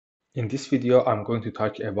In this video, I'm going to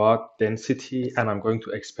talk about density and I'm going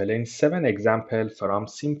to explain 7 examples from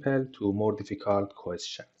simple to more difficult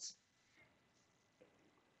questions.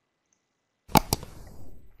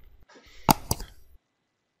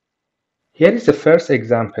 Here is the first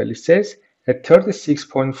example. It says a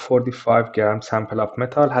 36.45 gram sample of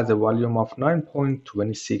metal has a volume of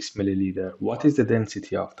 9.26 milliliter. What is the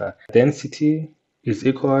density of that? Density is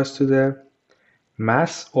equals to the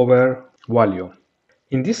mass over volume.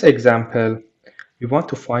 In this example, we want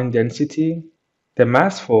to find density. The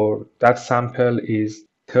mass for that sample is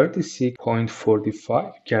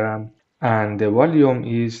 36.45 gram and the volume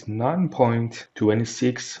is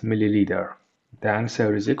 9.26 milliliter. The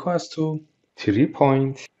answer is equals to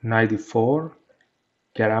 3.94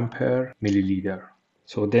 gram per milliliter.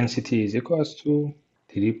 So density is equals to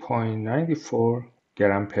 3.94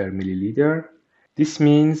 gram per milliliter. This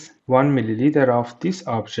means 1 milliliter of this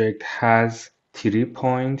object has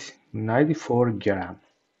 3.94 gram.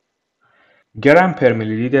 Gram per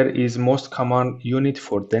milliliter is most common unit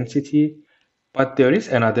for density, but there is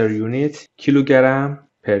another unit, kilogram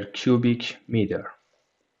per cubic meter.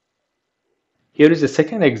 Here is the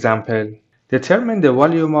second example. Determine the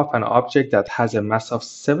volume of an object that has a mass of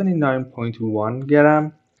 79.1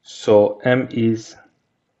 gram. So M is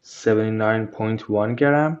 79.1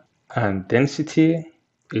 gram and density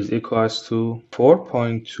is equals to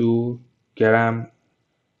 4.2 gram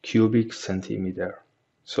cubic centimeter.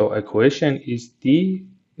 So equation is D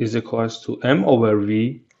is equals to M over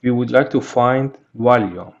V. We would like to find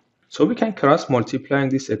volume. So we can cross multiply in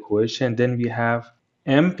this equation. Then we have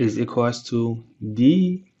M is equals to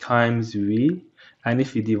D times V. And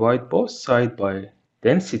if we divide both sides by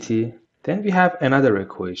density, then we have another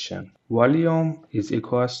equation. Volume is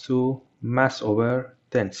equals to mass over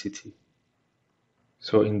density.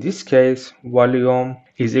 So in this case, volume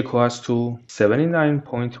is equals to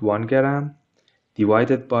 79.1 gram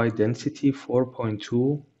divided by density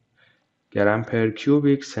 4.2 gram per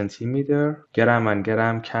cubic centimeter. Gram and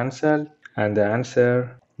gram cancel and the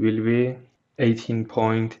answer will be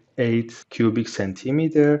 18.8 cubic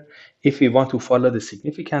centimeter. If we want to follow the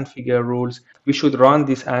significant figure rules, we should run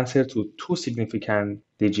this answer to 2 significant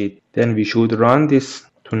digits. Then we should run this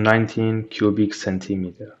to 19 cubic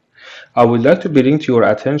centimeter. I would like to bring to your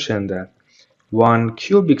attention that 1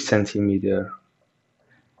 cubic centimeter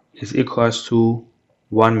is equals to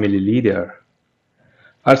 1 milliliter.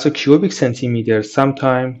 Also, cubic centimeter,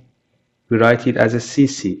 sometimes we write it as a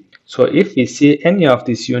cc. So if we see any of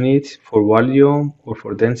these units for volume or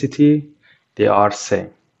for density, they are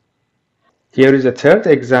same. Here is a third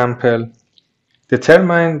example.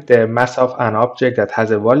 Determine the mass of an object that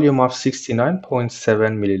has a volume of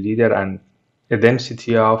 69.7 milliliter and a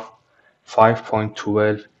density of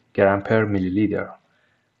 5.12 gram per milliliter.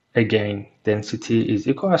 Again, density is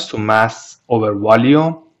equals to mass over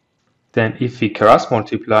volume. Then if we cross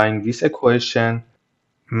multiplying this equation,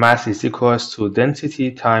 mass is equals to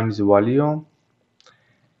density times volume.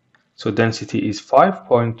 So density is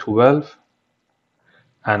 5.12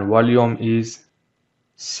 and volume is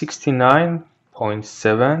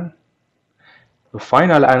 69.7. The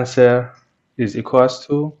final answer is equals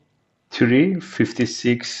to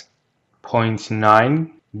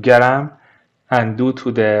 356.9 gram. And due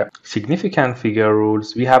to the significant figure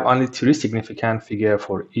rules, we have only 3 significant figures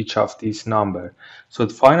for each of these numbers. So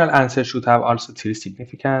the final answer should have also 3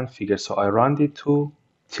 significant figures. So I round it to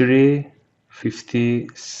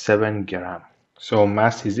 357 gram. So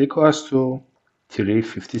mass is equals to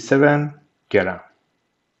 357 gram.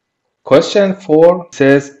 Question 4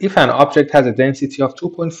 says, if an object has a density of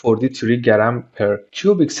 2.43 gram per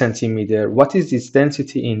cubic centimeter, what is its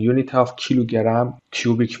density in unit of kilogram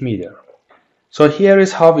cubic meter? So here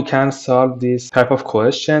is how we can solve this type of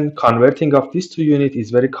question. Converting of these two units is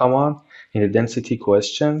very common in the density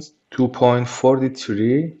questions.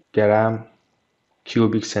 2.43 gram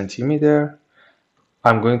cubic centimeter.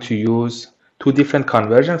 I'm going to use 2 different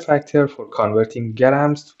conversion factors for converting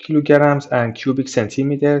grams to kilograms and cubic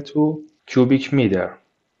centimeter to cubic meter.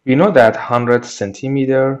 We know that 100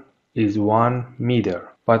 centimeter is 1 meter,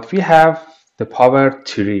 but we have the power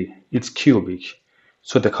 3, it's cubic.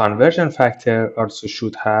 So the conversion factor also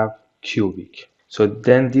should have cubic. So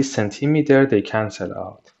then this centimeter, they cancel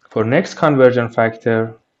out. For next conversion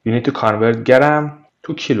factor, we need to convert gram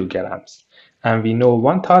to kilograms. And we know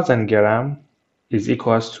 1000 gram is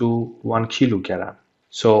equals to 1 kilogram.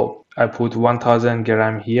 So I put 1000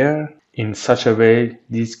 gram here. In such a way,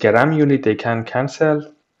 this gram unit, they can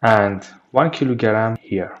cancel and 1 kilogram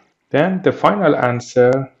here. Then the final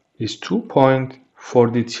answer is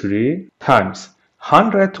 2.43 times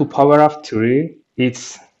 100 to power of 3,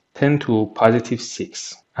 it's 10 to positive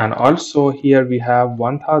 6. And also here we have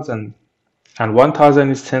 1000, and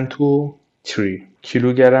 1000 is 10 to 3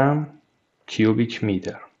 kilogram cubic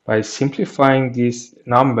meter. By simplifying these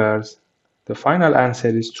numbers, the final answer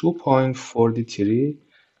is 2.43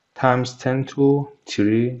 times 10 to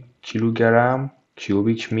 3 kilogram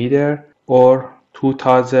cubic meter, or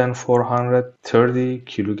 2430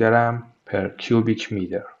 kilogram per cubic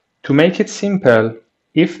meter. To make it simple,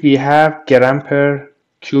 if we have gram per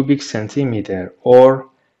cubic centimeter or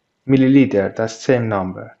milliliter, that's the same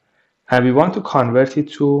number, and we want to convert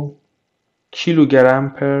it to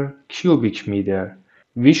kilogram per cubic meter,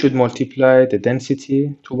 we should multiply the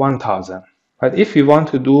density to 1000. But if we want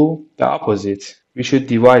to do the opposite, we should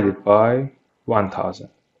divide it by 1000.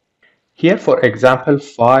 Here for example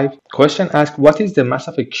 5, question asks what is the mass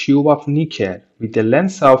of a cube of nickel with the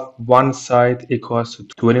length of one side equals to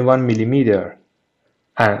 21 millimeter.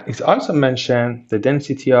 And it's also mentioned the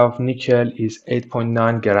density of nickel is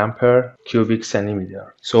 8.9 gram per cubic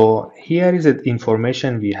centimeter. So here is the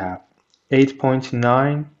information we have.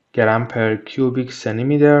 8.9 gram per cubic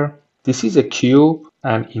centimeter. This is a cube,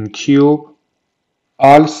 and in cube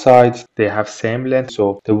all sides they have same length.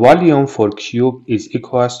 So the volume for cube is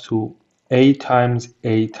equals to a times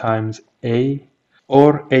a times a,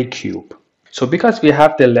 or a cube. So because we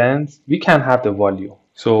have the length, we can have the volume.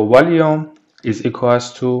 So volume is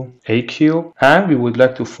equals to a cube, and we would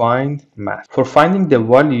like to find mass. For finding the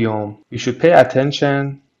volume, we should pay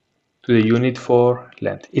attention to the unit for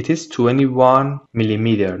length. It is 21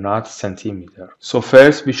 millimeter, not centimeter. So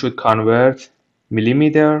first we should convert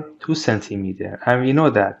millimeter to centimeter, and we know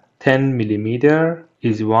that 10 millimeter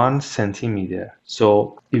is 1 centimeter.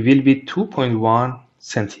 So it will be 2.1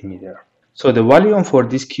 centimeter. So the volume for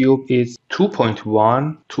this cube is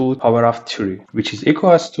 2.1 to the power of 3, which is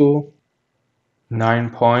equals to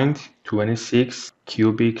 9.26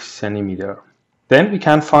 cubic centimeter. Then we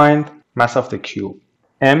can find mass of the cube.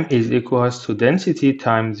 M is equals to density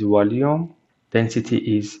times volume. Density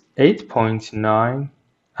is 8.9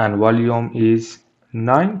 and volume is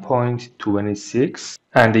 9.26,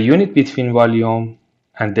 and the unit between volume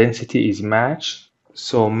and density is matched.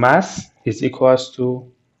 So mass is equals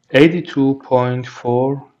to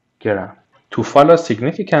 82.4 gram. To follow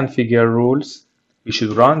significant figure rules, we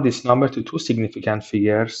should round this number to two significant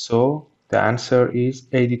figures, so the answer is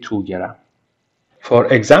 82 gram. For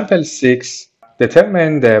example 6,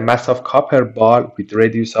 determine the mass of copper ball with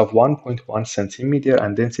radius of 1.1 centimeter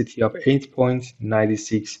and density of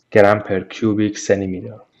 8.96 gram per cubic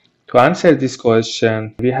centimeter. To answer this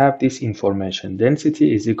question, we have this information.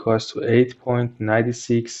 Density is equals to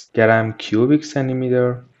 8.96 gram cubic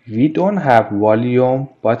centimeter. We don't have volume,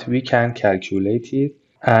 but we can calculate it,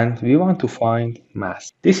 and we want to find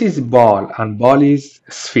mass. This is ball, and ball is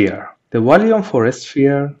sphere. The volume for a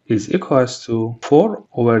sphere is equals to 4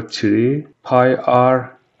 over 3 pi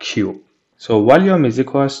r cube. So volume is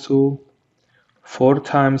equals to 4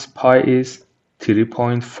 times pi is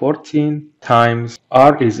 3.14 times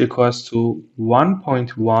r is equals to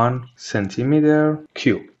 1.1 centimeter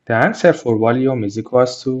cube. The answer for volume is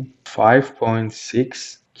equals to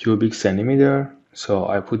 5.6 cubic centimeter. So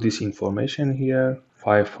I put this information here,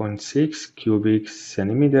 5.6 cubic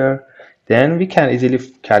centimeter. Then we can easily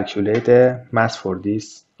calculate the mass for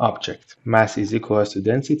this object. Mass is equals to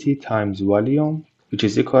density times volume, which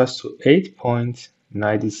is equals to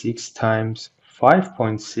 8.96 times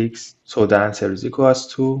 5.6. So the answer is equals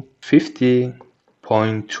to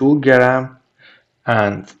 50.2 gram.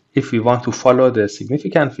 And if we want to follow the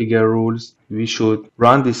significant figure rules, we should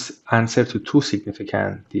round this answer to two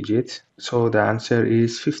significant digits. So the answer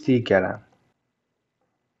is 50 gram.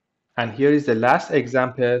 And here is the last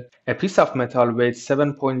example. A piece of metal weighs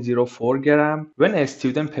 7.04 gram. When a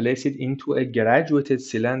student places it into a graduated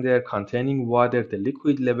cylinder containing water, the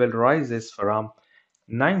liquid level rises from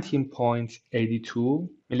 19.82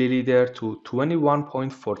 milliliter to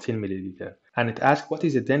 21.14 milliliter. And it asks what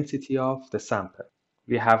is the density of the sample.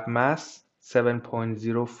 We have mass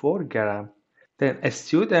 7.04 gram. Then a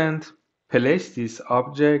student placed this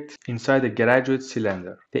object inside a graduate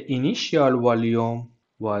cylinder. The initial volume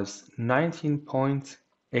was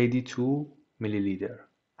 19.82 milliliter.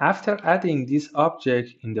 After adding this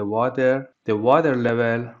object in the water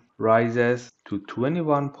level rises to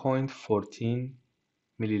 21.14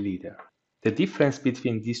 milliliter. The difference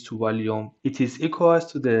between these two volumes, it is equals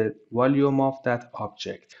to the volume of that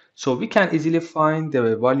object. So we can easily find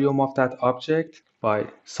the volume of that object by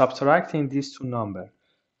subtracting these two numbers.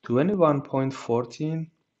 21.14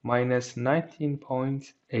 minus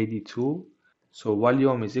 19.82. So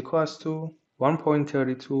volume is equals to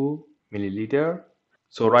 1.32 milliliter.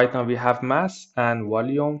 So right now we have mass and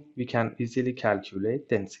volume. We can easily calculate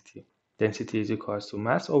density. Density is equals to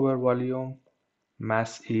mass over volume.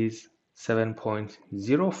 Mass is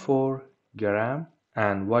 7.04 gram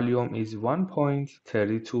and volume is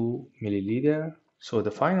 1.32 milliliter. So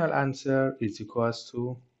the final answer is equals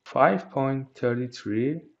to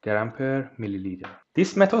 5.33 gram per milliliter.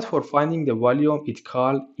 This method for finding the volume is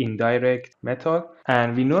called indirect method,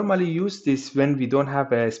 and we normally use this when we don't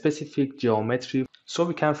have a specific geometry, so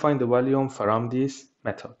we can find the volume from this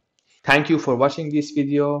method. Thank you for watching this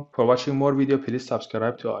video. For watching more video, please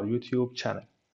subscribe to our YouTube channel.